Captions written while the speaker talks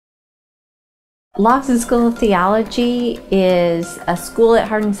Logsdon School of Theology is a school at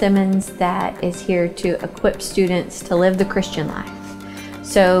Hardin-Simmons that is here to equip students to live the Christian life.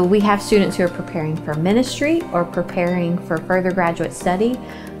 So we have students who are preparing for ministry or preparing for further graduate study,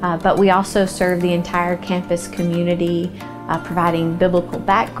 but we also serve the entire campus community, providing biblical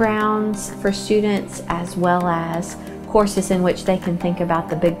backgrounds for students as well as courses in which they can think about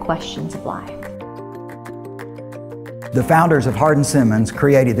the big questions of life. The founders of Hardin-Simmons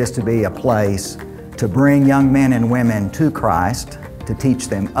created this to be a place to bring young men and women to Christ, to teach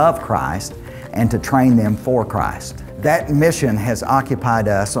them of Christ, and to train them for Christ. That mission has occupied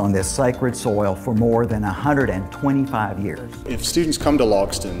us on this sacred soil for more than 125 years. If students come to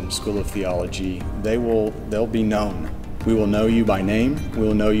Logsdon School of Theology, they'll be known. We will know you by name, we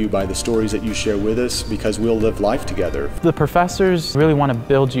will know you by the stories that you share with us, because we'll live life together. The professors really want to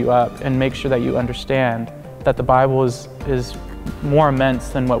build you up and make sure that you understand that the Bible is more immense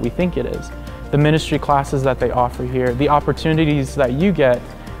than what we think it is. The ministry classes that they offer here, the opportunities that you get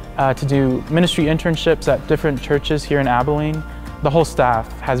to do ministry internships at different churches here in Abilene, the whole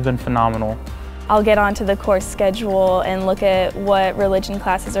staff has been phenomenal. I'll get onto the course schedule and look at what religion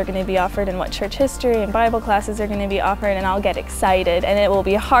classes are going to be offered and what church history and Bible classes are going to be offered, and I'll get excited, and it will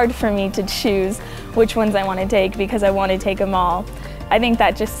be hard for me to choose which ones I want to take because I want to take them all. I think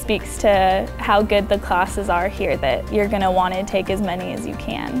that just speaks to how good the classes are here, that you're going to want to take as many as you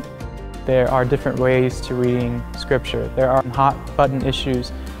can. There are different ways to reading Scripture. There are hot button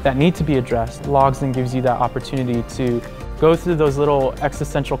issues that need to be addressed. Logsdon gives you that opportunity to go through those little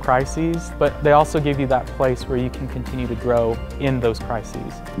existential crises, but they also give you that place where you can continue to grow in those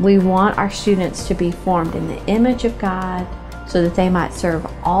crises. We want our students to be formed in the image of God so that they might serve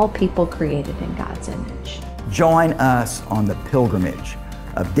all people created in God's image. Join us on the pilgrimage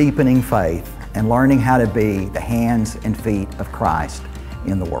of deepening faith and learning how to be the hands and feet of Christ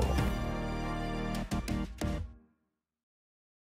in the world.